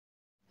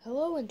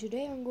Hello, and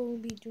today I'm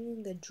going to be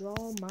doing a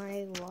Draw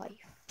My Life.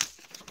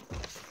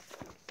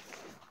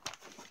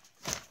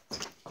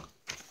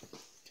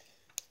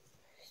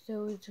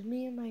 So it's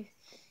me and my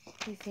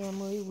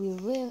family. We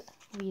lived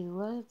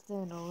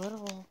in a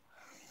little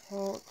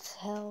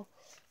hotel.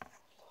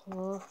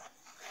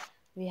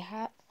 We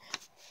had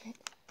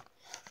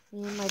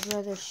Me and my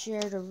brother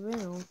shared a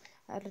room.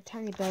 I had a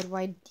tiny bed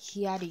while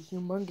he had a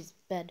humongous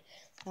bed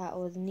that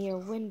was near a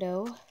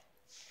window.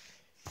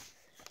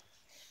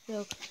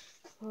 So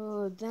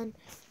then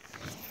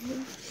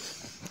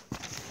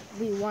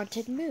we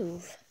wanted to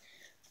move.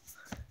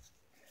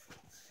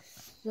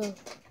 So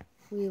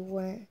we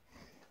went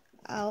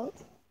out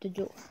the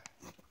door.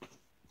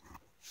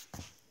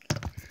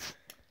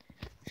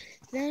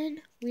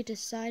 Then we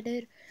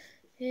decided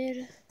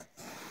to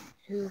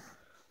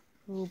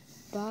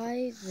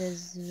buy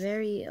this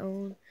very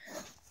own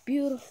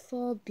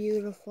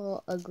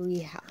beautiful, ugly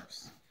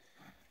house.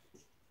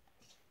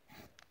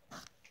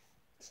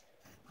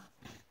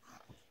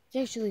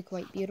 It's actually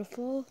quite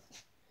beautiful,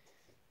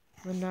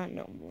 but not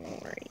no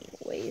more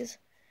anyways.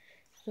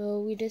 So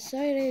we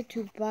decided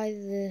to buy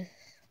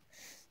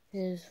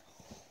his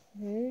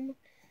home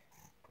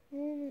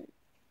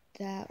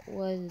that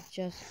was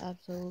just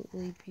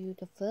absolutely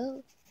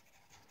beautiful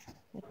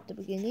at the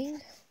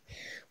beginning.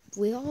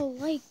 We all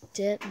liked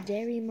it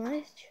very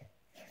much.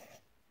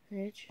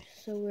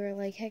 So we were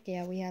like, heck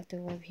yeah, we have to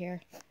live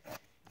here.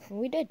 And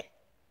we did.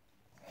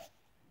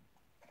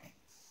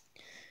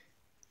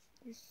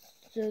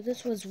 So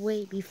this was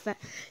way behind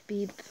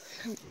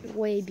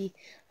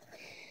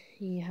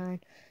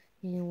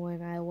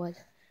when I was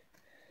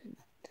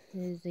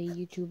a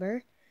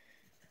YouTuber.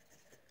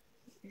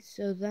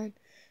 So then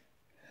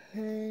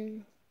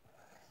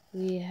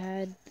we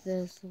had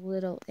this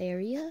little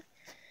area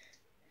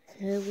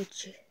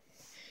which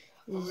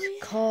is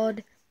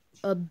called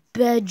a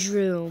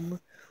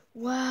bedroom.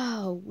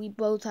 Wow, we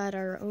both had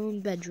our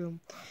own bedroom.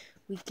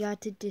 We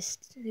got to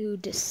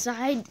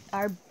decide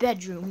our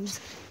bedrooms,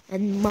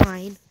 and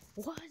mine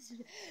was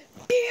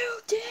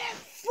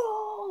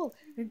beautiful,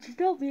 and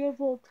still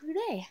beautiful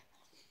today.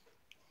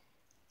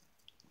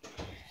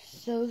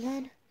 So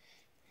then,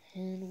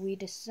 we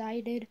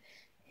decided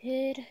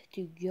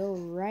to go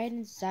right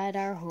inside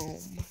our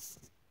home.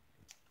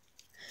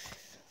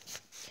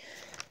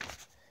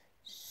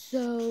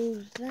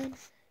 So then,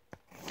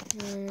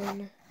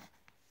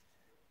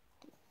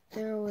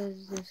 there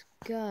was this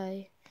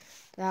guy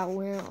that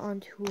went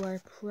onto our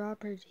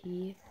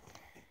property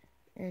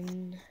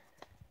and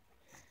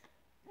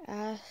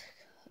asked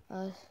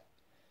us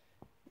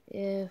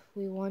if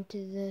we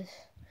wanted this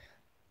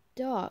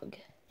dog.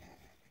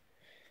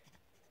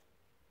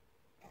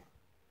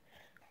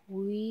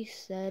 We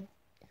said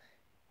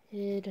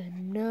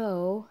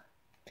no,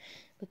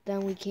 but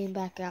then we came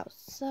back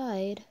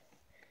outside.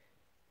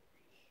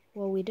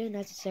 Well, we didn't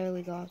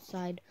necessarily go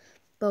outside,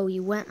 but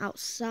we went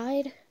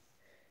outside.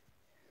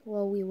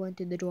 Well, we went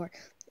to the door,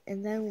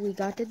 and then we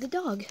got to the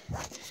dog.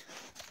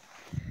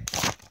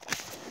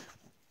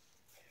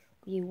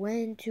 We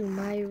went to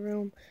my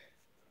room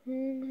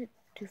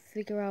to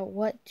figure out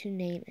what to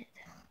name it.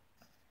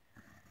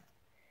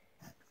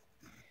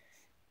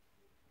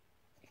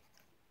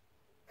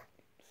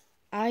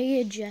 I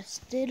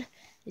adjusted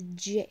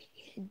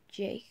Jake.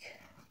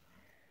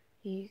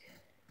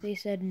 They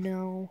said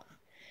no.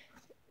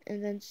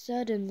 And then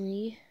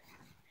suddenly,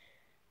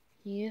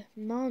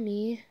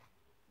 Mommy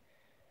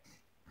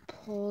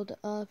pulled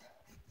up,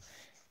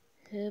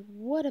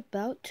 what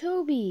about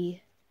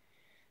Toby?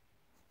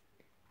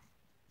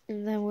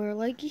 And then we're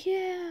like,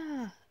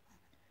 yeah.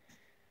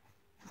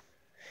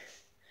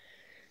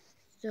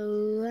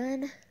 So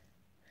then,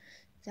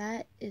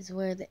 that is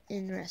where the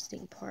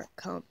interesting part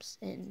comes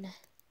in.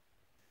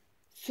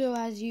 So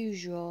as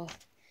usual,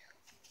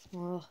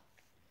 well,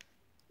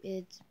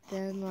 it's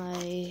been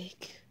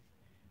like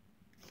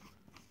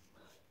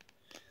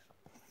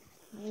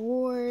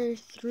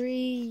 3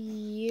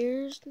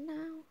 years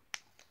now.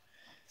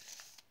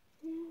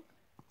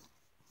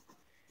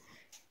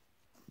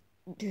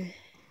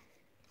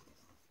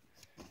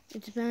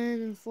 It's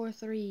been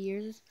 3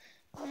 years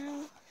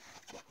now.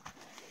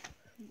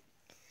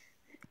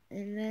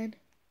 And then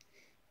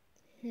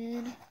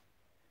it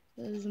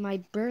was my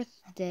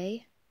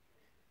birthday.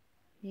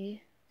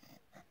 A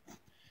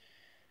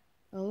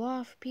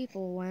lot of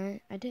people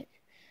went.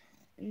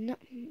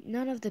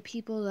 None of the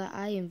people that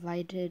I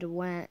invited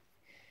went,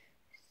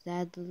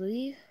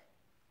 sadly.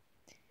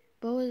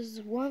 But it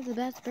was one of the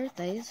best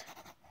birthdays.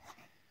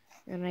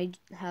 And I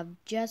have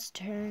just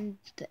turned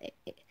the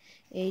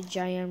age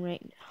I am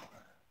right now.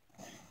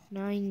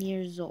 9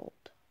 years old.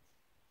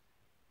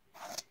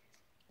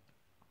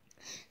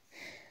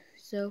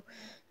 So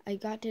I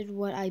got to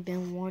what I've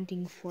been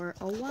wanting for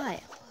a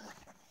while.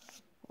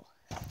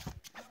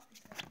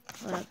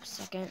 Hold up a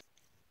second.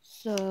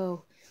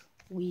 So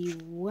we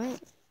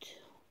went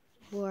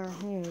to our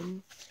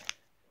home.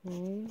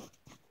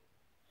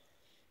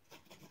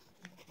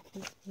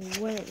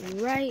 Went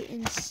right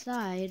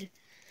inside,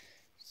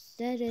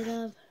 set it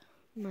up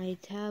my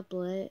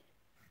tablet,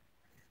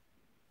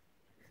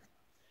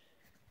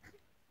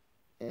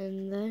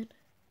 And then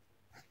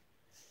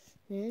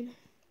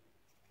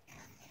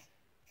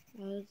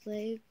I was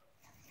like,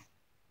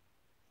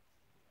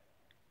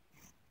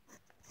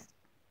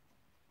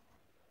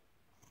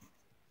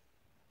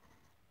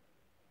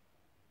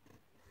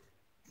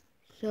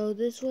 so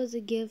this was a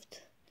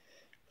gift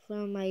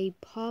from my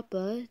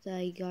papa that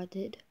I got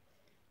it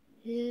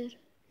here,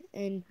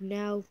 and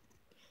now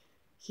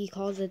he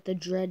calls it the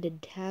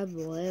dreaded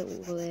tablet,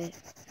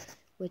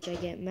 which I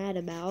get mad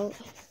about.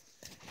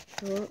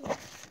 So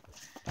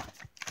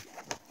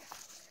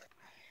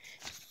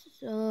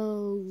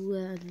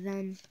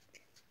then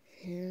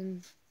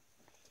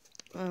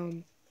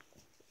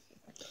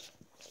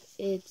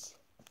it's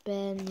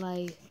been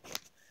like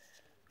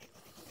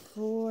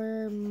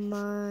 4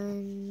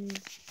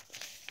 months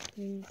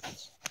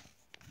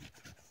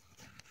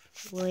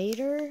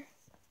later.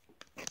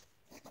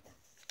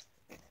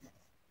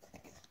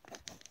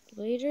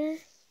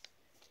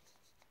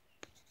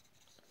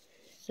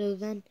 So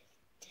then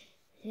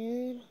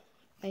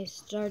I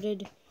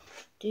started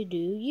to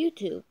do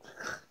YouTube.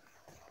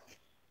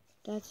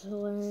 That's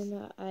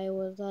when I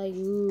was like,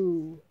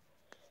 ooh,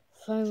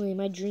 finally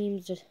my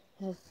dreams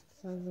have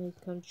finally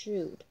come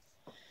true.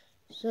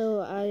 So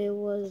I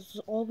was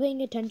all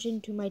paying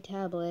attention to my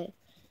tablet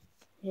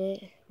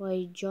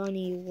while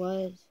Johnny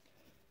was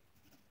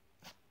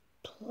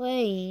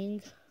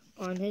playing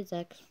on his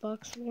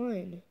Xbox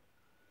One.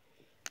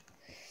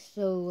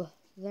 So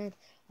then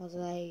I was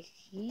like,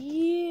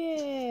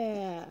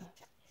 yeah,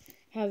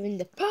 having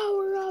the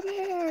power-up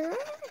hair.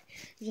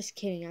 Just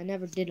kidding, I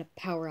never did a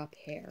power-up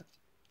hair.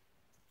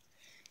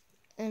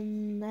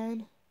 And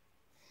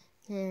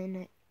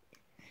then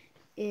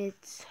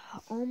it's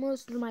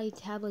almost my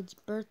tablet's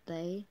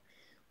birthday,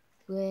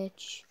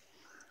 which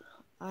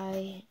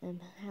I am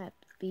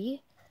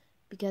happy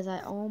because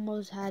I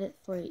almost had it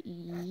for a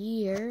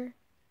year.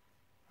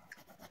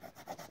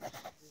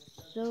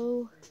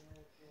 So,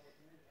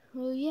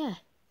 well, yeah.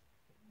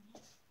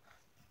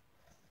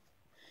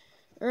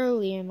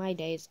 Early in my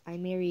days, I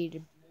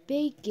married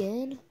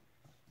Bacon,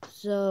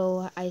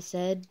 so I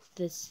said,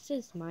 this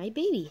is my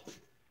baby.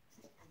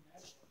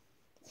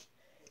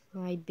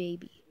 My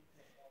baby.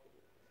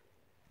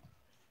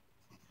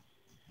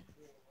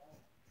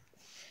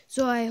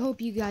 So I hope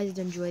you guys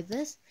enjoyed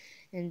this,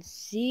 and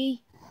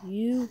see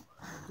you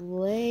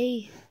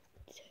later.